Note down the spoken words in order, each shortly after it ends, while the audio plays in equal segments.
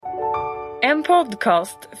En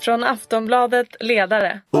podcast från Aftonbladet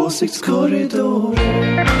Ledare. Åsiktskorridoren.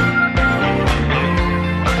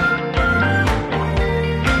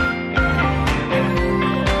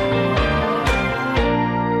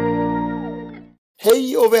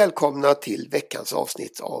 Hej och välkomna till veckans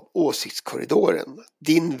avsnitt av Åsiktskorridoren.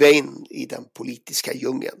 Din vän i den politiska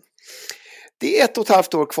djungeln. Det är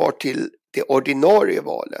 1,5 år kvar till det ordinarie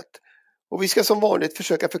valet. Och vi ska som vanligt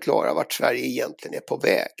försöka förklara vart Sverige egentligen är på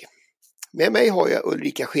väg. Med mig har jag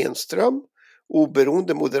Ulrica Schenström,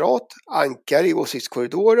 oberoende moderat, ankare i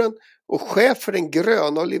Åsiktskorridoren och chef för den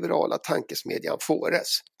gröna och liberala tankesmedjan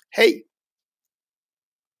Fores. Hej!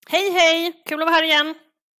 Hej! Kul att vara här igen.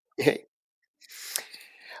 Hej!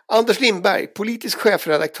 Anders Lindberg, politisk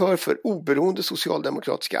chefredaktör för oberoende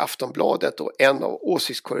socialdemokratiska Aftonbladet och en av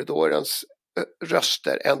Åsiktskorridorens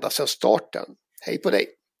röster ända sedan starten. Hej på dig!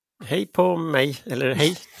 Hej på mig, eller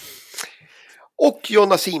hej! Och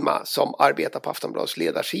Jonna Sima som arbetar på Aftonbladets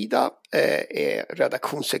ledarsida, är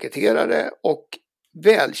redaktionssekreterare och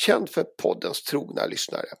välkänd för poddens trogna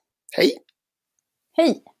lyssnare. Hej!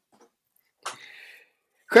 Hej!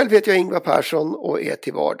 Själv heter jag Ingvar Persson och är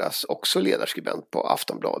till vardags också ledarskribent på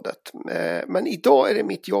Aftonbladet. Men idag är det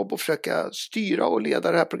mitt jobb att försöka styra och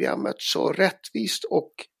leda det här programmet så rättvist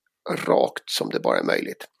och rakt som det bara är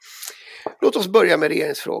möjligt. Låt oss börja med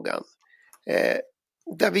regeringsfrågan.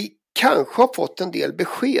 Där vi kanske har fått en del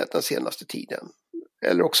besked den senaste tiden.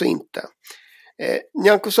 Eller också inte.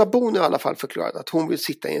 Nyamko Sabuni har i alla fall förklarat att hon vill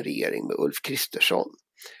sitta i en regering med Ulf Kristersson.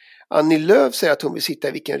 Annie Lööf säger att hon vill sitta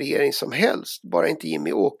i vilken regering som helst, bara inte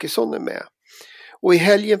Jimmy Åkesson är med. Och i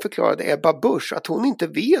helgen förklarade Ebba Busch att hon inte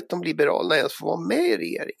vet om Liberalerna ens får vara med i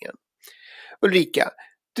regeringen. Ulrica,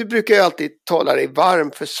 du brukar ju alltid tala dig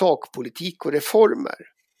varm för sakpolitik och reformer.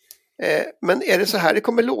 Men är det så här det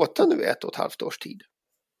kommer låta nu 1,5 års tid?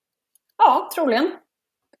 Ja, troligen.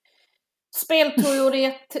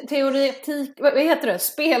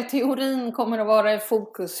 Spelteorin kommer att vara i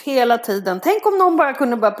fokus hela tiden. Tänk om någon bara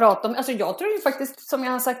kunde börja prata om... Alltså jag tror ju faktiskt, som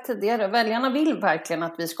jag har sagt tidigare, väljarna vill verkligen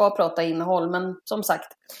att vi ska prata innehåll. Men som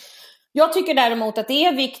sagt, jag tycker däremot att det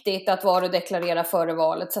är viktigt att varudeklarera före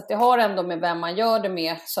valet. Så att det har ändå med vem man gör det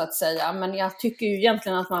med, så att säga. Men jag tycker ju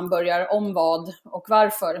egentligen att man börjar om vad och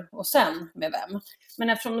varför och sen med vem. Men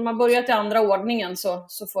eftersom de har börjat i andra ordningen så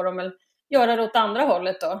får de väl göra det åt andra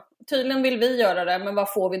hållet då. Tydligen vill vi göra det, men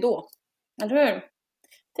vad får vi då? Eller hur?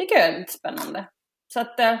 Tycker jag är lite spännande. Så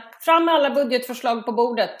att fram med alla budgetförslag på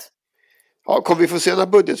bordet. Ja, kommer vi få se några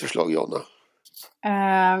budgetförslag, Jonna?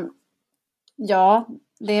 Ja,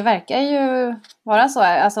 det verkar ju vara så.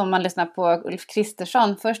 Alltså om man lyssnar på Ulf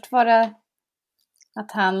Kristersson. Först var det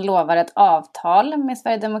att han lovar ett avtal med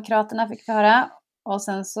Sverigedemokraterna, fick vi höra. Och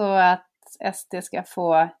sen så att SD ska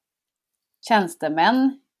få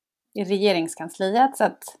tjänstemän i regeringskansliet, så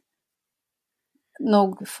att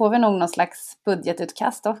får vi nog någon slags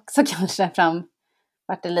budgetutkast också kanske fram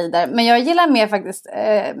vart det lider. Men jag gillar mer faktiskt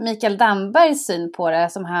Mikael Dambergs syn på det,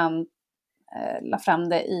 som han la fram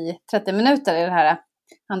det i 30 minuter i det här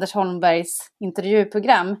Anders Holmbergs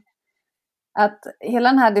intervjuprogram. Att hela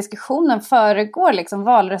den här diskussionen föregår liksom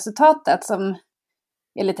valresultatet, som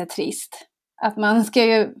är lite trist. Att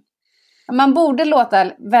man borde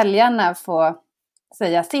låta väljarna få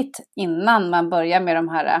säga sitt innan man börjar med de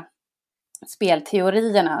här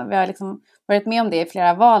spelteorierna. Vi har liksom varit med om det i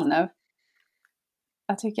flera val nu.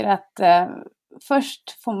 Jag tycker att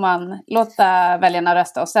först får man låta väljarna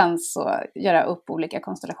rösta och sen så göra upp olika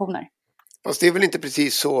konstellationer. Fast det är väl inte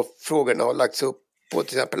precis så frågorna har lagts upp på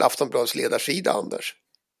till exempel Aftonbladets ledarsida, Anders?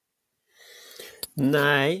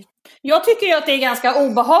 Nej. Jag tycker ju att det är ganska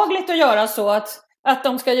obehagligt att göra så att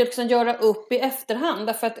de ska liksom göra upp i efterhand.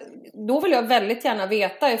 Därför att då vill jag väldigt gärna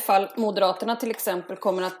veta ifall Moderaterna till exempel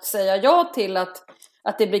kommer att säga ja till att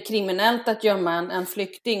det blir kriminellt att gömma en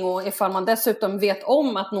flykting. Och ifall man dessutom vet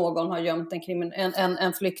om att någon har gömt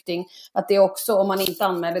en flykting, att det också, om man inte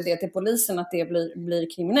anmäler det till polisen, att det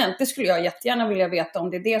blir kriminellt. Det skulle jag jättegärna vilja veta, om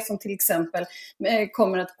det är det som till exempel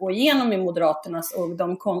kommer att gå igenom i Moderaternas och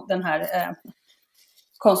den här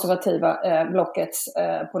konservativa blockets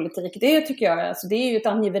politik. Det tycker jag, alltså det är ju ett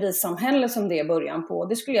angiverisamhälle som det är början på.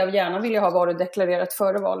 Det skulle jag gärna vilja ha varit deklarerat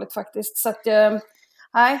före valet faktiskt. Så att,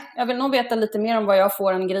 nej, jag vill nog veta lite mer om vad jag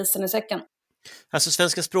får än grisen i säcken. Alltså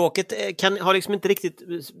svenska språket har liksom inte riktigt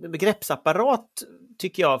begreppsapparat,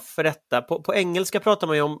 tycker jag, för detta. På engelska pratar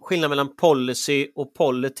man ju om skillnad mellan policy och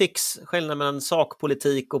politics, skillnad mellan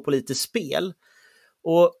sakpolitik och politiskt spel.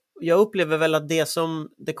 Och jag upplever väl att det som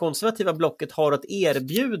det konservativa blocket har att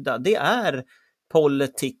erbjuda, det är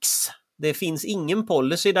politics. Det finns ingen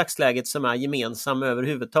policy i dagsläget som är gemensam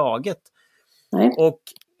överhuvudtaget. Nej. Och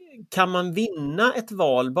kan man vinna ett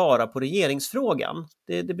val bara på regeringsfrågan?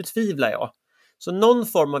 Det betvivlar jag. Så någon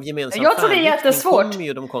form av gemensam jag tror det är jättesvårt. kommer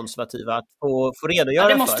ju de konservativa att få redogöra för.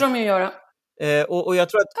 Ja, det måste de ju göra. Och jag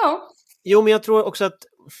tror att... Ja. Jo, men jag tror också att...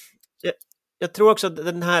 Jag tror också att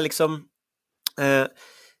den här liksom...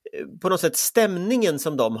 på något sätt stämningen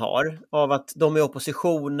som de har av att de är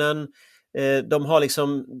oppositionen, de har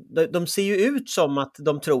liksom, de ser ju ut som att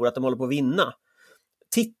de tror att de håller på att vinna.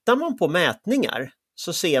 Tittar man på mätningar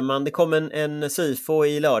så ser man, det kom en SIFO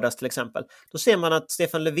i lördags till exempel, då ser man att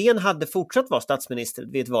Stefan Löfven hade fortsatt vara statsminister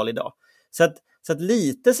vid ett val idag. Så att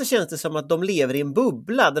lite så känns det som att de lever i en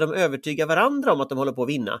bubbla där de övertygar varandra om att de håller på att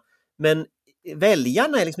vinna. Men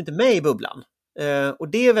väljarna är liksom inte med i bubblan. Och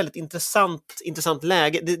det är väldigt intressant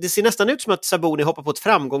läge. Det ser nästan ut som att Sabuni hoppar på ett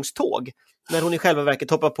framgångståg när hon i själva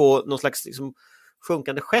verket hoppar på någon slags liksom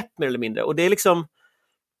sjunkande skepp mer eller mindre. Och det är liksom...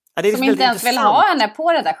 Ja, det är som inte ens vill ha henne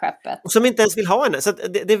på det där skeppet. Som inte ens vill ha henne. Så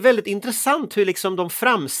det är väldigt intressant hur liksom de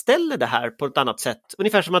framställer det här på ett annat sätt.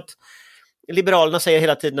 Ungefär som att Liberalerna säger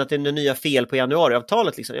hela tiden att det är nya fel på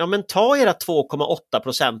januariavtalet. Liksom. Ja, men ta era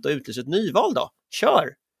 2,8% och utlys ett nyval då. Kör!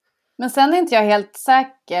 Men sen är inte jag helt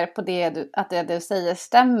säker på att det du säger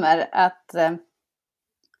stämmer.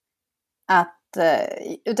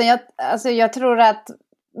 Utan jag tror att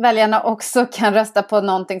väljarna också kan rösta på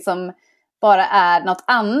någonting som bara är något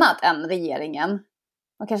annat än regeringen.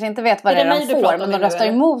 De kanske inte vet vad det är de får, men de röstar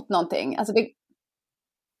emot någonting. Alltså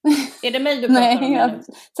är det mig du pratar om? Nej, jag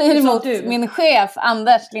säger emot min chef,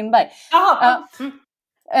 Anders Lindberg. Jaha.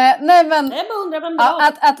 Nej, men jag undrar vem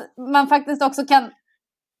att man faktiskt också kan...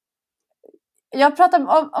 Jag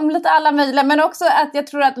pratar om lite alla möjliga, men också att jag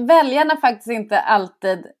tror att väljarna faktiskt inte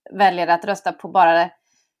alltid väljer att rösta på bara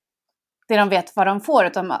det de vet vad de får,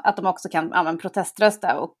 utan att de också kan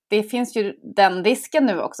proteströsta. Och det finns ju den risken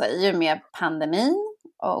nu också i och med pandemin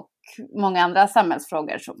och många andra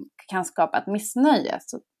samhällsfrågor som kan skapa ett missnöje.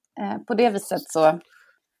 Så, på det viset så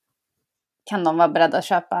kan de vara beredda att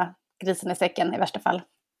köpa grisen i säcken i värsta fall.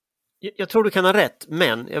 Jag tror du kan ha rätt,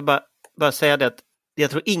 men jag bara säga det att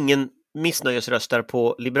jag tror ingen missnöjesröstar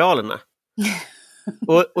på Liberalerna.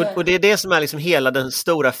 och det är det som är liksom hela den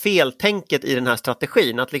stora feltänket i den här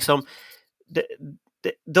strategin, att liksom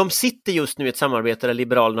de sitter just nu i ett samarbete där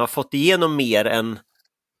Liberalerna har fått igenom mer än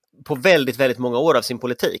på väldigt, väldigt många år av sin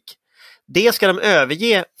politik. Det ska de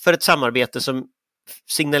överge för ett samarbete som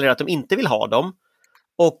signalerar att de inte vill ha dem,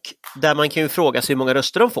 och där man kan ju fråga sig hur många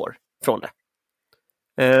röster de får från det.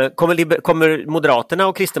 Kommer Moderaterna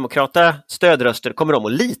och Kristdemokraterna stödröster, kommer de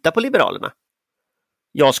att lita på Liberalerna?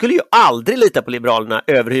 Jag skulle ju aldrig lita på Liberalerna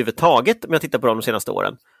överhuvudtaget om jag tittar på dem de senaste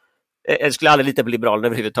åren. Jag skulle aldrig lita på Liberalerna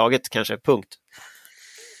överhuvudtaget, kanske, punkt.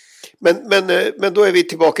 Men då är vi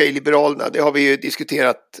tillbaka i Liberalerna. Det har vi ju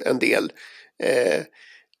diskuterat en del,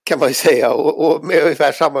 kan man ju säga, och med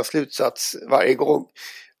ungefär samma slutsats varje gång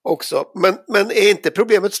också. Men är inte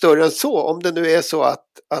problemet större än så? Om det nu är så att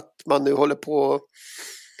man nu håller på att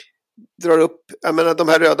drar upp, jag menar, de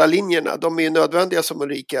här röda linjerna, de är ju nödvändiga som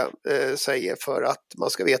Ulrica säger för att man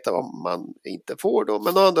ska veta vad man inte får då.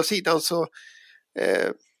 Men å andra sidan så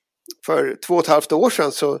för 2,5 år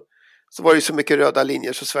sedan så var det så mycket röda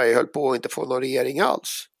linjer så Sverige höll på att inte få någon regering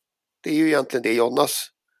alls. Det är ju egentligen det Jonnas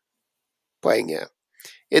poäng är.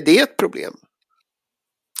 Är det ett problem?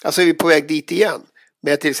 Alltså är vi på väg dit igen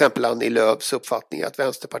med till exempel Annie Lööfs uppfattning att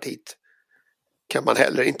Vänsterpartiet kan man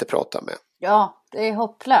heller inte prata med. Ja, det är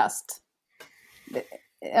hopplöst.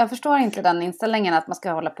 Jag förstår inte den inställningen att man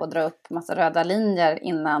ska hålla på att dra upp massa röda linjer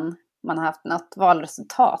innan man har haft något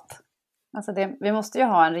valresultat. Alltså vi måste ju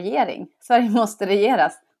ha en regering. Sverige måste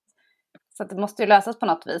regeras. Så att det måste ju lösas på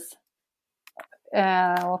något vis.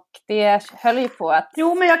 Och det höll ju på att...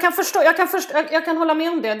 Jo, men jag kan hålla med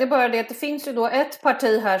om det. Det är bara det att det finns ju då ett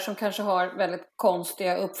parti här som kanske har väldigt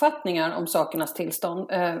konstiga uppfattningar om sakernas tillstånd.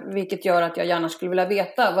 Vilket gör att jag gärna skulle vilja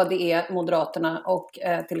veta vad det är Moderaterna och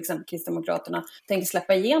till exempel Kristdemokraterna tänker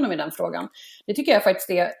släppa igenom i den frågan. Det tycker jag faktiskt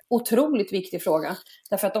är en otroligt viktig fråga.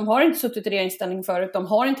 Därför att de har inte suttit i regeringsställning förut. De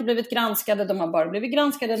har inte blivit granskade. De har bara blivit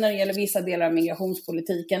granskade när det gäller vissa delar av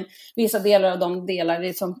migrationspolitiken. Vissa delar av de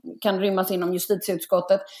delar som kan rymmas inom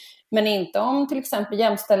justitieutskottet. Men inte om till exempel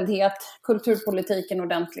jämställdhet, kulturpolitiken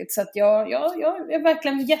ordentligt. Så att jag är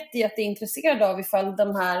verkligen jätteintresserad av ifall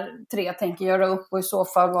de här 3 tänker göra upp och i så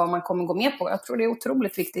fall vad man kommer gå med på. Jag tror det är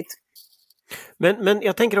otroligt viktigt. Men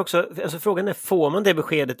jag tänker också, alltså frågan är, får man det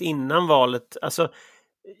beskedet innan valet? Alltså,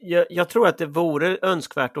 jag tror att det vore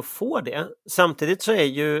önskvärt att få det. Samtidigt så är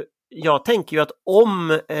ju jag tänker ju att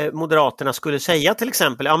om Moderaterna skulle säga till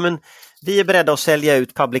exempel, ja men vi är beredda att sälja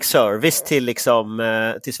ut public service till,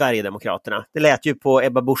 till Sverigedemokraterna. Det lät ju på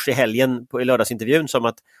Ebba Busch i helgen i lördagsintervjun som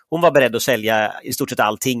att hon var beredd att sälja i stort sett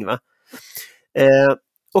allting. Va?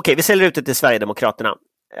 Okej, vi säljer ut det till Sverigedemokraterna.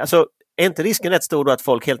 Alltså, är inte risken rätt stor då att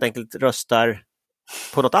folk helt enkelt röstar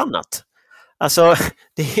på något annat? Alltså,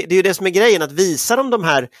 det är ju det som är grejen, att visa dem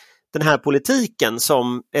den här politiken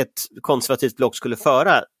som ett konservativt block skulle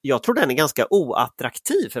föra. Jag tror den är ganska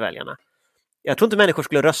oattraktiv för väljarna. Jag tror inte människor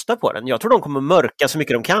skulle rösta på den. Jag tror de kommer mörka så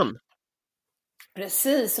mycket de kan.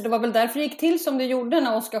 Precis, och det var väl därför det gick till som det gjorde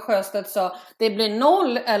när Oskar Sjöstedt sa det blir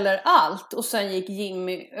 0 eller allt. Och sen gick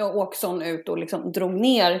Jimmy Åkesson ut och liksom drog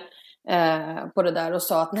ner på det där och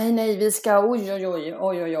sa att nej, vi ska oj.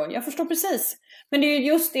 Jag förstår precis. Men det är ju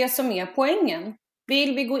just det som är poängen.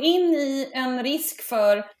 Vill vi gå in i en risk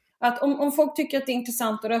för att om folk tycker att det är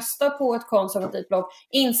intressant att rösta på ett konservativt block,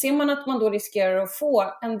 inser man att man då riskerar att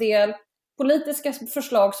få en del politiska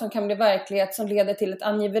förslag som kan bli verklighet som leder till ett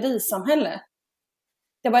angiverisamhälle.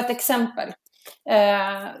 Det var ett exempel.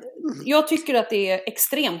 Jag tycker att det är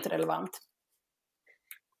extremt relevant.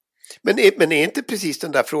 Men är inte precis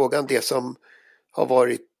den där frågan det som har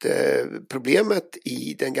varit problemet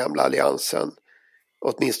i den gamla alliansen,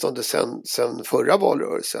 åtminstone sen förra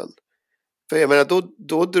valrörelsen? För jag menar,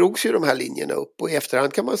 då drogs ju de här linjerna upp, och i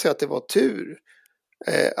efterhand kan man säga att det var tur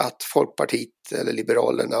att Folkpartiet eller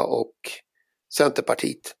Liberalerna och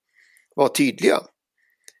Centerpartiet var tydliga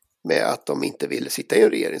med att de inte ville sitta i en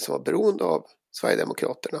regering som var beroende av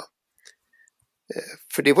Sverigedemokraterna.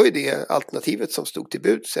 För det var ju det alternativet som stod till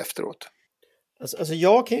buds efteråt. Alltså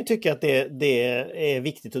jag kan ju tycka att det är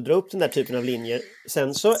viktigt att dra upp den där typen av linjer.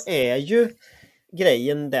 Sen så är ju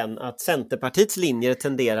grejen den att Centerpartiets linjer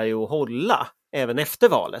tenderar ju att hålla även efter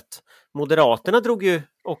valet. Moderaterna drog ju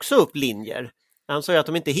också upp linjer. Han sa ju att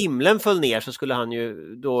om inte himlen föll ner så skulle han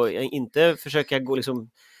ju då inte försöka gå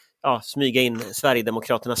smyga in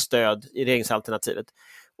Sverigedemokraternas stöd i regeringsalternativet.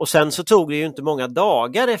 Och sen så tog det ju inte många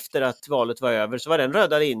dagar efter att valet var över så var den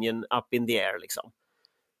röda linjen up in the air liksom.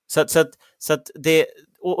 Så att det,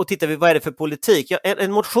 och tittar vi, vad är det för politik?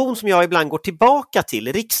 En motion som jag ibland går tillbaka till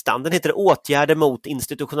i riksdagen, den heter Åtgärder mot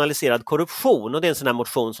institutionaliserad korruption, och det är en sån här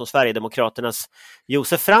motion som Sverigedemokraternas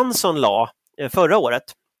Josef Fransson la förra året.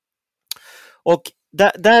 Och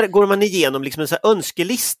där går man igenom liksom en sån här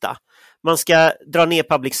önskelista. Man ska dra ner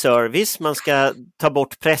public service, man ska ta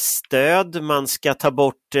bort pressstöd, man ska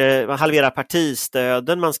halvera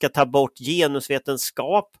partistöden, man ska ta bort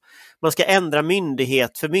genusvetenskap, man ska ändra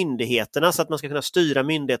myndighet för myndigheterna så att man ska kunna styra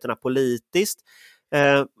myndigheterna politiskt.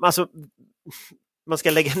 Man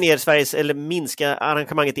ska lägga ner eller minska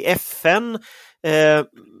arrangemanget i FN.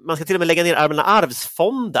 Man ska till och med lägga ner Allmänna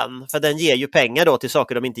arvsfonden, för den ger ju pengar då till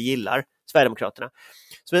saker de inte gillar, Sverigedemokraterna.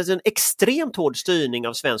 Så det är en extremt hård styrning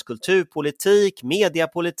av svensk kulturpolitik,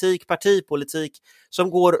 mediapolitik, partipolitik som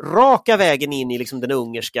går raka vägen in i liksom den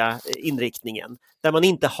ungerska inriktningen, där man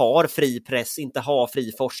inte har fri press, inte har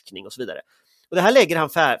fri forskning och så vidare. Och det här lägger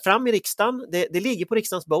han fram i riksdagen. Det ligger på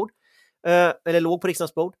riksdagens bord, eller låg på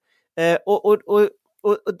riksdagens bord.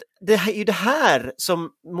 Och det är ju det här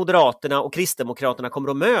som Moderaterna och Kristdemokraterna kommer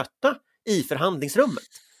att möta i förhandlingsrummet.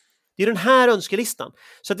 Det är den här önskelistan.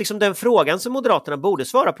 Så att liksom den frågan som Moderaterna borde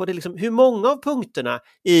svara på, det är liksom hur många av punkterna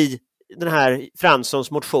i den här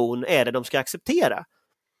Franssons motion är det de ska acceptera.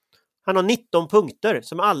 Han har 19 punkter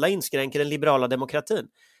som alla inskränker den liberala demokratin.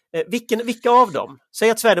 Vilka av dem? Säg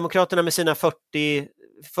att Sverigedemokraterna med sina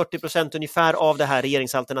 40% ungefär av det här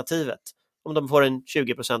regeringsalternativet, om de får en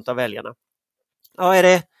 20% av väljarna. Ja,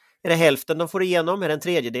 är det hälften de får igenom? Är det en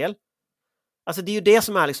tredjedel? Alltså det är ju det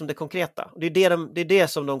som är liksom det konkreta. Det är det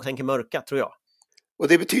som de tänker mörka, tror jag. Och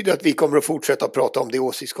det betyder att vi kommer att fortsätta att prata om det i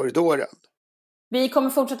Åsiktskorridoren. Vi kommer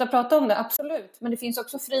fortsätta prata om det, absolut. Men det finns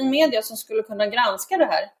också fri media som skulle kunna granska det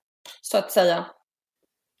här, så att säga.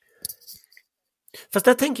 Fast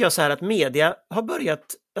där tänker jag så här att media har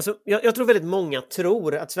börjat... Alltså jag tror väldigt många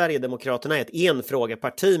tror att Sverigedemokraterna är ett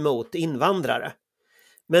enfrågeparti mot invandrare.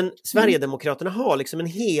 Men Sverigedemokraterna har liksom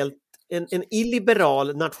en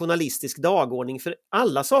illiberal nationalistisk dagordning för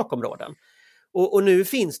alla sakområden. Och nu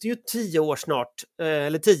finns det ju 10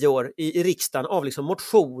 år i riksdagen av liksom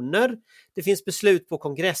motioner. Det finns beslut på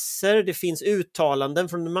kongresser, det finns uttalanden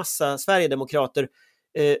från en massa Sverigedemokrater.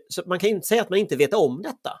 Så man kan inte säga att man inte vet om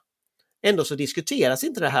detta. Ändå så diskuteras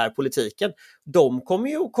inte det här politiken. De kommer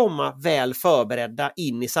ju att komma väl förberedda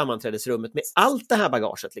in i sammanträdesrummet med allt det här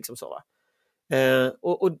bagaget. Liksom så, va?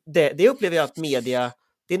 Och det upplever jag att media,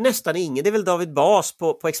 det är nästan ingen, det är väl David Bas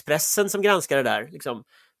på Expressen som granskar det där liksom.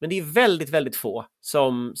 Men det är väldigt, väldigt få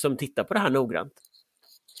som tittar på det här noggrant.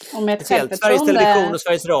 Och med ett Sveriges självförtroende... Television och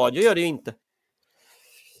Sveriges Radio gör det ju inte.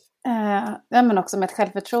 Ja, men också med ett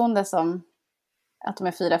självförtroende som att de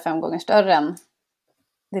är 4-5 gånger större än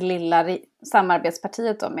det lilla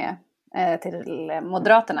samarbetspartiet då med till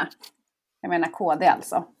Moderaterna. Jag menar KD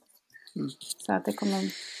alltså. Så att det kommer...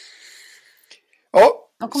 Ja,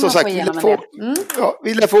 som sagt,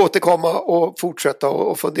 vi lär få återkomma och fortsätta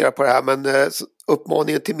och fundera på det här. Men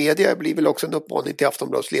uppmaningen till media blir väl också en uppmaning till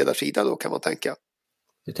Aftonbladets ledarsida då, kan man tänka.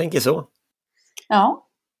 Du tänker så? Ja,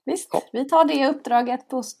 visst. Ja. Vi tar det uppdraget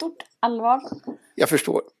på stort allvar. Jag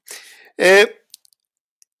förstår.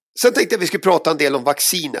 Sen tänkte jag att vi skulle prata en del om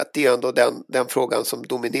vaccinet. Det är ändå den frågan som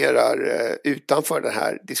dominerar utanför den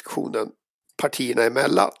här diskussionen partierna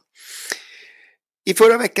emellan. I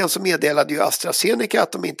förra veckan så meddelade ju AstraZeneca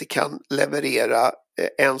att de inte kan leverera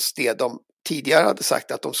ens det de tidigare hade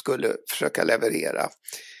sagt att de skulle försöka leverera.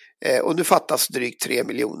 Och nu fattas drygt 3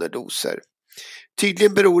 miljoner doser.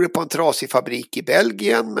 Tydligen beror det på en trasig fabrik i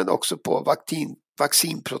Belgien, men också på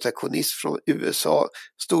vaccinprotektionism från USA,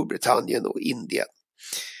 Storbritannien och Indien.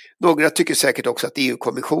 Några tycker säkert också att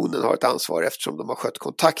EU-kommissionen har ett ansvar eftersom de har skött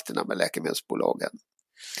kontakterna med läkemedelsbolagen.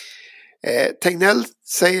 Tegnell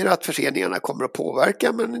säger att förseningarna kommer att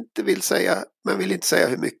påverka men vill inte säga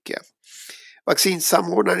hur mycket.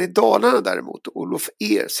 Vaccinsamordnaren i Dalarna däremot, Olof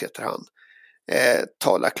Ers heter han,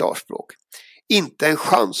 talar klarspråk. Inte en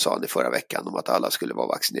chans, sa han i förra veckan, om att alla skulle vara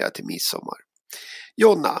vaccinerade till midsommar.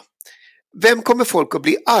 Jonna, vem kommer folk att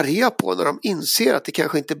bli arga på när de inser att det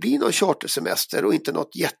kanske inte blir någon chartersemester och inte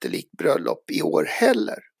något jättelikt bröllop i år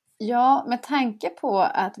heller? Ja, med tanke på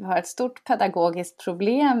att vi har ett stort pedagogiskt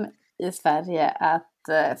problem i Sverige att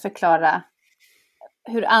förklara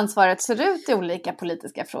hur ansvaret ser ut i olika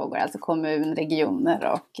politiska frågor, alltså kommun, regioner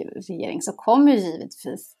och regering, så kommer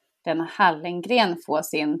givetvis Lena Hallengren få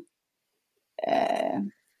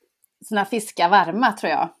sina fiskar varma,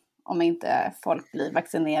 tror jag, om inte folk blir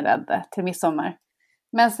vaccinerade till midsommar.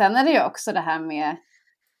 Men sen är det ju också det här med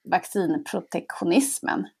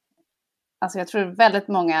vaccinprotektionismen. Alltså jag tror väldigt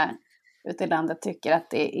många ute i landet tycker att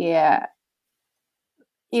det är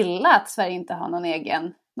illa att Sverige inte har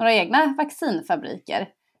några egna vaccinfabriker.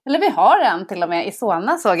 Eller vi har en till och med i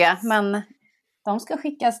Solna, såg jag. Men de ska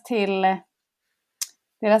skickas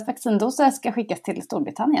deras vaccindoser ska skickas till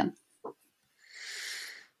Storbritannien.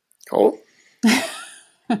 Ja.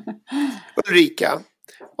 Ulrica,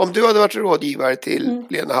 om du hade varit rådgivare till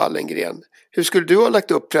Lena Hallengren, hur skulle du ha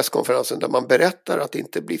lagt upp presskonferensen där man berättar att det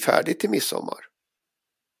inte blir färdigt till midsommar?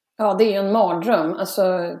 Ja, det är ju en mardröm. Alltså,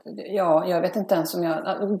 ja, jag vet inte ens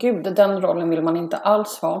om Gud, den rollen vill man inte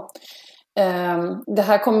alls ha. Det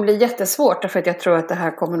här kommer bli jättesvårt, därför att jag tror att det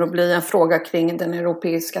här kommer att bli en fråga kring den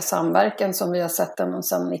europeiska samverkan som vi har sett den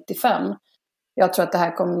sedan 95. Jag tror att det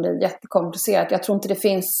här kommer bli jättekomplicerat. Jag tror inte det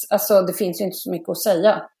finns ju inte så mycket att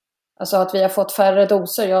säga. Alltså att vi har fått färre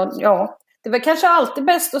doser, ja, det är väl kanske alltid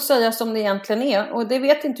bäst att säga som det egentligen är. Och det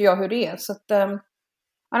vet inte jag hur det är, så att, I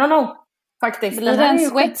don't know. Faktiskt. Blir det en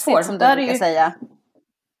sweatshit som du brukar säga?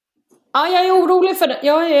 Ja, jag är orolig för det.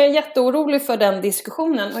 Jag är jätteorolig för den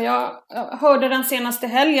diskussionen. Och jag hörde den senaste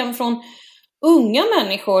helgen från unga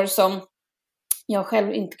människor som jag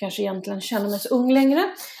själv inte kanske egentligen känner mig så ung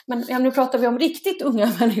längre. Men nu pratar vi om riktigt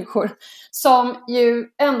unga människor som ju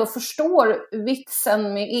ändå förstår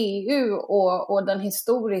vitsen med EU och den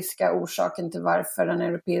historiska orsaken till varför den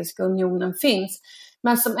Europeiska unionen finns.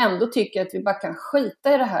 Men som ändå tycker att vi bara kan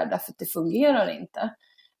skita i det här därför att det fungerar inte.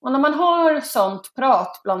 Och när man har sånt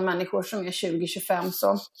prat bland människor som är 20-25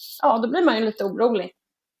 så ja, då blir man ju lite orolig.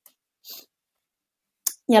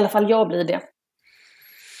 I alla fall jag blir det.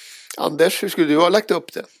 Anders, hur skulle du ha lagt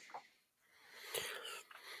upp det?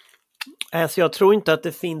 Alltså jag tror inte att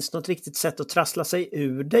det finns något riktigt sätt att trassla sig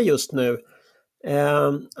ur det just nu.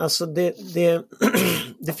 Alltså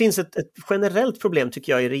det finns ett generellt problem,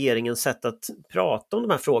 tycker jag, i regeringens sätt att prata om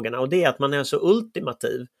de här frågorna, och det är att man är så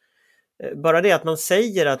ultimativ. Bara det att man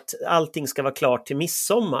säger att allting ska vara klart till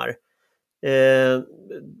midsommar.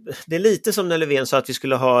 Det är lite som när Löfven sa att vi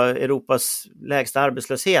skulle ha Europas lägsta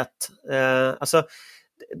arbetslöshet. Alltså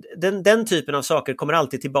den typen av saker kommer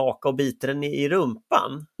alltid tillbaka och biter den i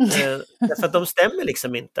rumpan. Därför att de stämmer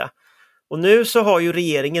liksom inte. Och nu så har ju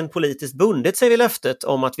regeringen politiskt bundit sig vid löftet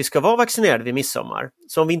om att vi ska vara vaccinerade vid midsommar.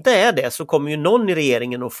 Så om vi inte är det så kommer ju någon i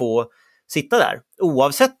regeringen att få sitta där.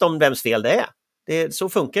 Oavsett om vems fel det är. Så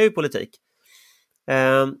funkar ju politik.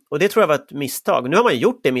 Och det tror jag var ett misstag. Nu har man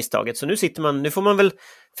gjort det misstaget. Så nu får man väl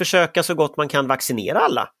försöka så gott man kan vaccinera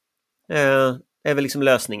alla. Är väl liksom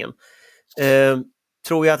lösningen.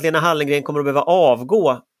 Tror jag att Lena Hallengren kommer att behöva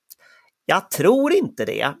avgå? Jag tror inte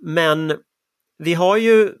det. Men vi har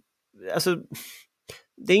ju... Alltså,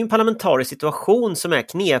 det är en parlamentarisk situation som är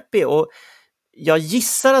knepig, och jag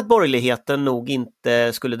gissar att borgerligheten nog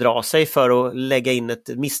inte skulle dra sig för att lägga in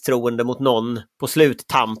ett misstroende mot någon på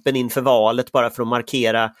sluttampen inför valet bara för att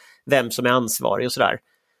markera vem som är ansvarig och sådär.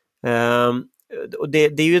 Och det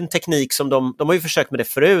är ju en teknik som de har ju försökt med det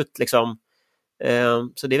förut liksom.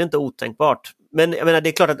 Så det är väl inte otänkbart. Men jag menar, det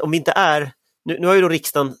är klart att om vi inte är... Nu har ju då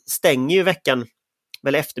riksdagen stänger ju veckan,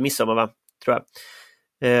 väl efter midsommar, va? Tror jag.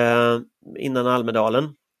 Innan Almedalen.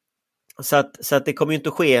 Så att det kommer ju inte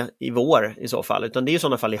att ske i vår i så fall, utan det är i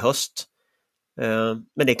sådana fall i höst.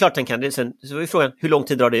 Men det är klart den kan det. Sen så är frågan, hur lång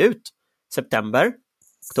tid drar det ut? September?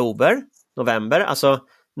 Oktober? November? Alltså,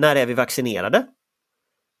 när är vi vaccinerade?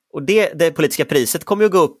 Och det politiska priset kommer ju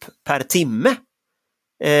att gå upp per timme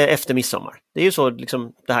efter midsommar. Det är ju så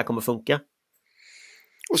liksom det här kommer funka.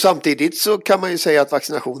 Och samtidigt så kan man ju säga att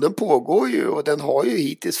vaccinationen pågår ju, och den har ju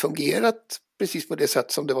hittills fungerat precis på det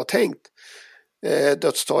sätt som det var tänkt.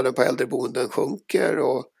 Dödstalen på äldreboenden sjunker,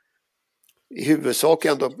 och i huvudsak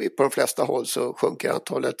ändå på de flesta håll så sjunker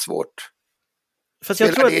antalet svårt. Fast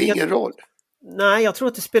jag spelar tror det ingen roll? Nej, jag tror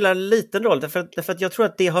att det spelar liten roll, därför att jag tror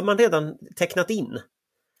att det har man redan tecknat in.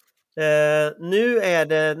 Nu är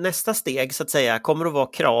det nästa steg så att säga, kommer att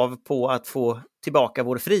vara krav på att få tillbaka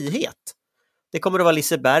vår frihet. Det kommer att vara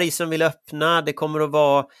Liseberg som vill öppna, det kommer att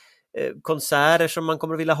vara konserter som man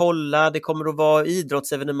kommer att vilja hålla, det kommer att vara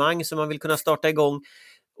idrottsevenemang som man vill kunna starta igång.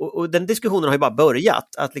 Och den diskussionen har ju bara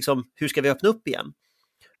börjat, att liksom, hur ska vi öppna upp igen?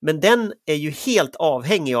 Men den är ju helt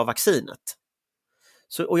avhängig av vaccinet.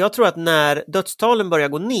 Och jag tror att när dödstalen börjar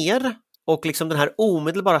gå ner och liksom den här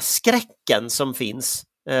omedelbara skräcken som finns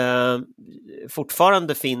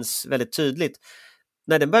fortfarande finns väldigt tydligt,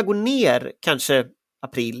 när den börjar gå ner kanske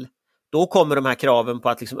april, då kommer de här kraven på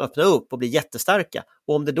att liksom öppna upp och bli jättestarka.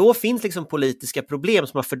 Och om det då finns liksom politiska problem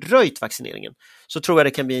som har fördröjt vaccineringen, så tror jag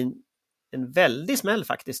det kan bli en väldig smäll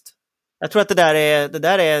faktiskt. Jag tror att det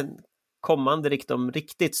där är kommande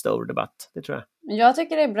riktigt stor debatt, det tror jag. Jag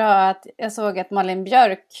tycker det är bra att jag såg att Malin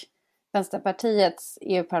Björk, Vänsterpartiets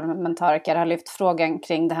EU-parlamentariker, har lyft frågan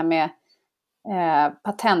kring det här med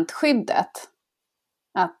patentskyddet.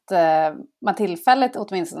 Att man tillfälligt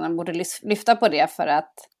åtminstone borde lyfta på det för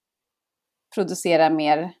att producera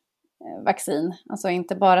mer vaccin. Alltså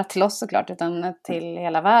inte bara till oss såklart, utan till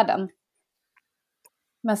hela världen.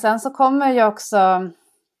 Men sen så kommer ju också...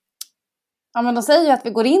 Ja, men de säger ju att vi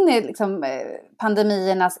går in i liksom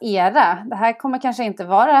pandemiernas era. Det här kommer kanske inte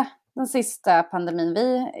vara den sista pandemin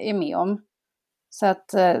vi är med om. Så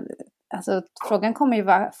att alltså, frågan kommer ju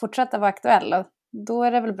fortsätta vara aktuell. Och då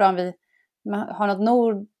är det väl bra om vi har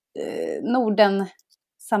något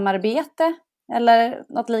Norden-samarbete eller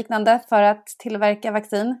något liknande för att tillverka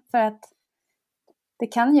vaccin. För att det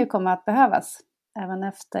kan ju komma att behövas även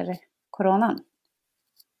efter coronan.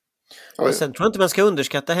 Och sen tror jag inte man ska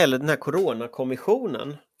underskatta heller den här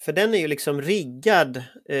coronakommissionen. För den är ju liksom riggad,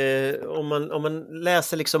 om man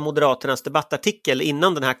läser liksom Moderaternas debattartikel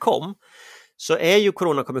innan den här kom, så är ju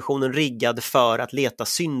coronakommissionen riggad för att leta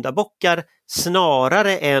syndabockar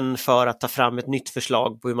snarare än för att ta fram ett nytt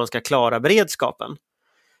förslag på hur man ska klara beredskapen.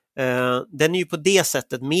 Den är ju på det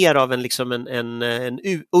sättet mer av en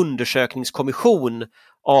undersökningskommission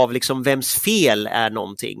av liksom vems fel är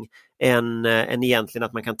någonting än egentligen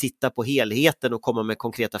att man kan titta på helheten och komma med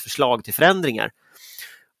konkreta förslag till förändringar.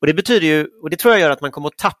 Och det betyder ju, och det tror jag gör att man kommer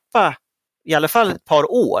att tappa i alla fall ett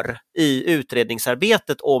par år i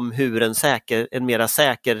utredningsarbetet om hur en mera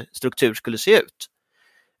säker struktur skulle se ut.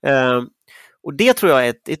 Och det tror jag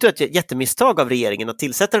är ett jättemisstag av regeringen att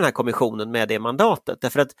tillsätta den här kommissionen med det mandatet.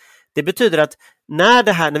 Därför att det betyder att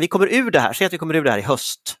när vi kommer ur det här, säg att vi kommer ur det här i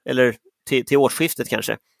höst eller till årsskiftet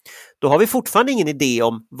kanske, då har vi fortfarande ingen idé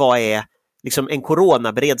om vad är liksom en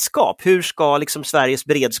coronaberedskap. Hur ska liksom Sveriges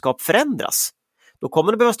beredskap förändras? Då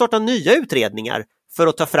kommer det behöva starta nya utredningar för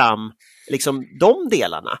att ta fram liksom de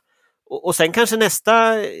delarna. Och sen kanske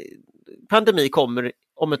nästa pandemi kommer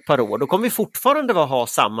om ett par år. Då kommer vi fortfarande ha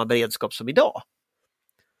samma beredskap som idag.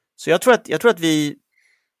 Så jag tror att vi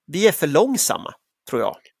är för långsamma, tror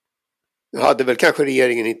jag. Nu hade väl kanske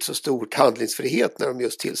regeringen inte så stor handlingsfrihet när de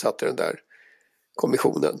just tillsatte den där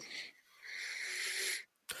kommissionen.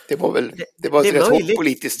 Det var ett rätt hårt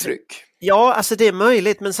politiskt tryck. Ja, alltså det är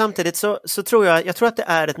möjligt, men samtidigt så tror jag tror att det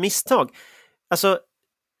är ett misstag. Alltså,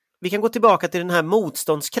 vi kan gå tillbaka till den här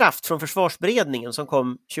motståndskraft från försvarsberedningen som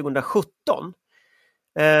kom 2017.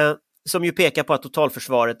 Som ju pekar på att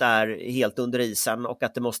totalförsvaret är helt under isen och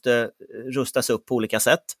att det måste rustas upp på olika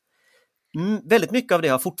sätt. Väldigt mycket av det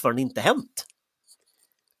har fortfarande inte hänt.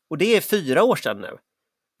 Och det är 4 år sedan nu.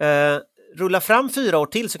 rulla fram 4 år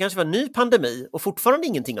till så kanske det var en ny pandemi och fortfarande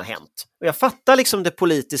ingenting har hänt. Och jag fattar liksom det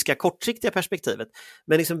politiska kortsiktiga perspektivet,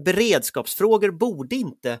 men liksom beredskapsfrågor borde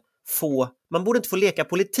inte man borde inte få leka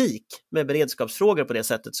politik med beredskapsfrågor på det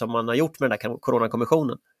sättet som man har gjort med den där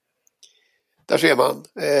coronakommissionen. Där ser man.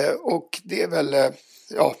 Och det är väl,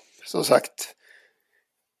 som sagt,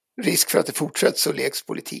 risk för att det fortsätter så leks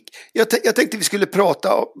politik. Jag tänkte vi skulle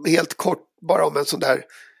prata helt kort bara om en sån där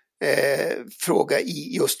fråga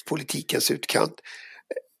i just politikens utkant.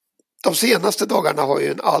 De senaste dagarna har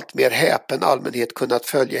ju en allt mer häpen allmänhet kunnat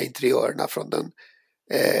följa interiörerna från den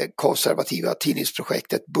konservativa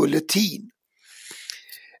tidningsprojektet Bulletin.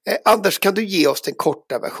 Anders, kan du ge oss den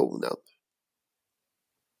korta versionen?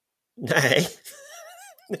 Nej,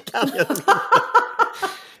 det kan jag inte.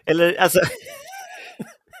 Eller alltså...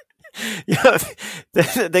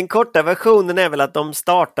 den korta versionen är väl att de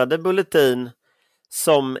startade Bulletin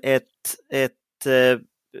som ett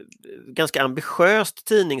ganska ambitiöst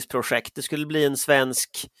tidningsprojekt. Det skulle bli en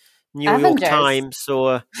svensk New York Times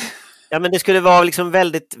och men det skulle vara liksom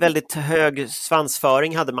väldigt, väldigt hög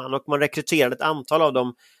svansföring hade man, och man rekryterade ett antal av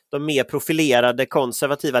de mer profilerade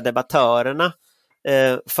konservativa debattörerna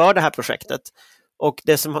för det här projektet. Och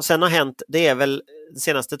det som sen har hänt, det är väl de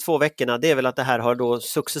senaste 2 veckorna, det är väl att det här har då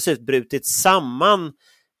successivt brutit samman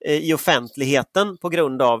i offentligheten på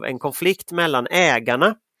grund av en konflikt mellan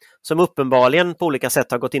ägarna som uppenbarligen på olika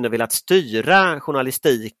sätt har gått in och velat styra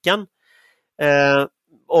journalistiken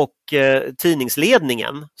och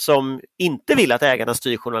tidningsledningen som inte vill att ägarna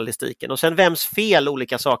styr journalistiken. Och sen vems fel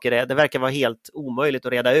olika saker är, det verkar vara helt omöjligt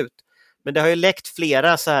att reda ut. Men det har ju läckt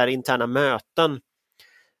flera så här interna möten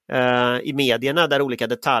i medierna där olika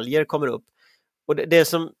detaljer kommer upp. Och det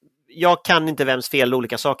som, jag kan inte vems fel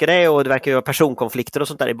olika saker är, och det verkar ju vara personkonflikter och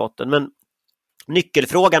sånt där i botten, men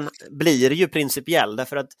nyckelfrågan blir ju principiell,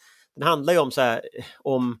 därför att den handlar ju om så här,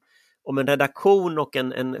 om en redaktion och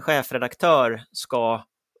en chefredaktör ska,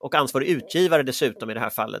 och ansvarig utgivare dessutom i det här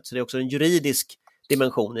fallet, så det är också en juridisk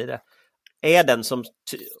dimension i det, är den som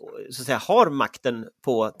så att säga har makten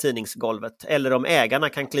på tidningsgolvet, eller om ägarna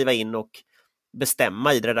kan kliva in och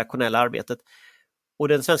bestämma i det redaktionella arbetet. Och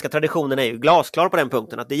den svenska traditionen är ju glasklar på den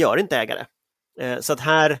punkten, att det gör inte ägare. Så att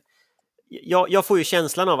här, jag får ju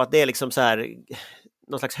känslan av att det är liksom så här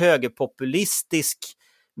någon slags högerpopulistisk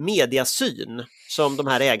mediasyn som de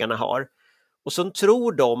här ägarna har. Och så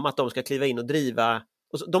tror de att de ska kliva in och driva,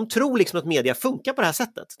 och de tror liksom att media funkar på det här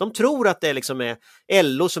sättet. De tror att det liksom är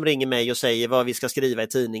LO som ringer mig och säger vad vi ska skriva i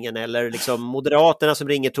tidningen, eller liksom Moderaterna som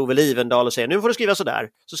ringer Tove Livendal och säger nu får du skriva sådär,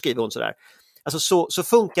 så skriver hon sådär. Alltså så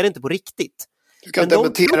funkar det inte på riktigt. Du kan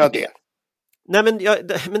dementera det. Nej,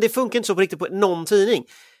 men det funkar inte så på riktigt på någon tidning.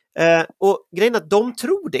 Och grejen är att de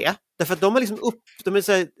tror det, därför att de har liksom de är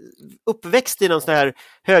så här uppväxt i någon sån här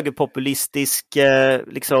högerpopulistisk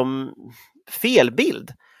liksom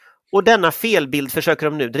felbild. Och denna felbild försöker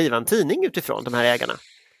de nu driva en tidning utifrån, de här ägarna.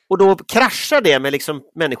 Och då kraschar det med liksom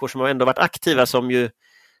människor som har ändå varit aktiva, som ju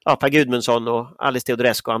Per Gudmundsson och Alice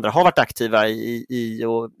Teodorescu och andra har varit aktiva i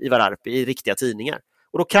Ivar Arpi i riktiga tidningar.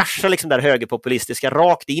 Och då kraschar liksom det högerpopulistiska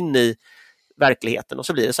rakt in i verkligheten, och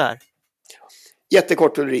så blir det så här.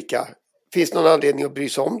 Jättekort, Ulrica. Finns det någon anledning att bry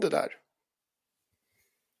sig om det där?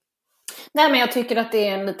 Nej, men jag tycker att det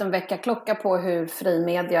är en liten väckarklocka på hur fri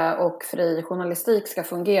media och fri journalistik ska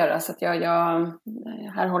fungera. Så att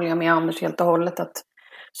här håller jag med Anders helt och hållet, att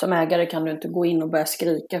som ägare kan du inte gå in och börja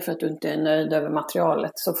skrika för att du inte är nöjd över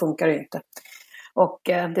materialet. Så funkar det inte. Och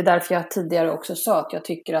det är därför jag tidigare också sa att jag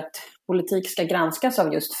tycker att politik ska granskas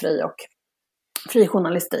av just fri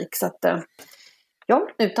journalistik. Så att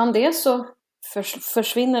utan det så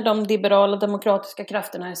försvinner de liberala demokratiska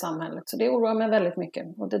krafterna i samhället. Så det oroar mig väldigt mycket.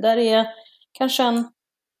 Och det där är kanske en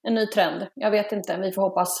ny trend. Jag vet inte, vi får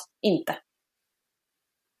hoppas inte.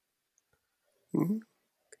 Mm.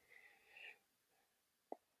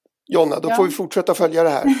 Jonna, då får vi fortsätta följa det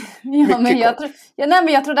här.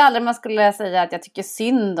 Men jag trodde aldrig man skulle säga att jag tycker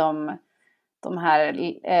synd om de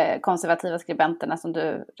här konservativa skribenterna som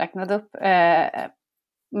du räknade upp.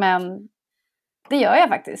 Men det gör jag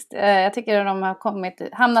faktiskt. Jag tycker att de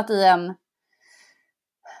har hamnat i en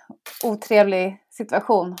otrevlig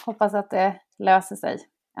situation. Hoppas att det löser sig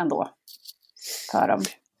ändå för dem.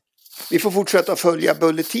 Vi får fortsätta följa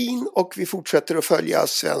Bulletin och vi fortsätter att följa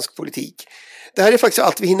svensk politik. Det här är faktiskt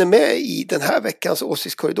allt vi hinner med i den här veckans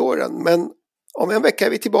Åsiktskorridoren. Men om en vecka är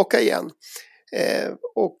vi tillbaka igen.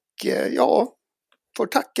 Får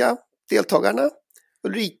tacka deltagarna.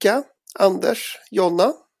 Ulrica, Anders,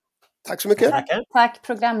 Jonna. Tack så mycket. Tack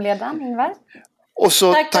programledaren Ingvar. Och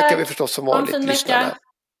så tackar vi förstås som vanligt lyssnarna.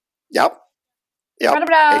 Ja. Ha det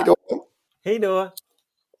bra. Hej då. Hej då.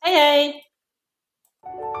 Hej hej.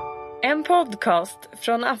 En podcast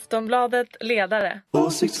från Aftonbladet Ledare.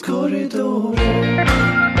 Åsiktskorridoren.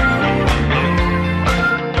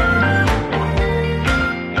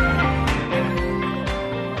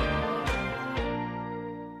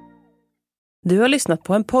 Du har lyssnat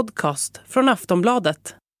på en podcast från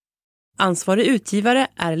Aftonbladet. Ansvarig utgivare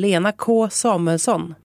är Lena K. Samuelsson.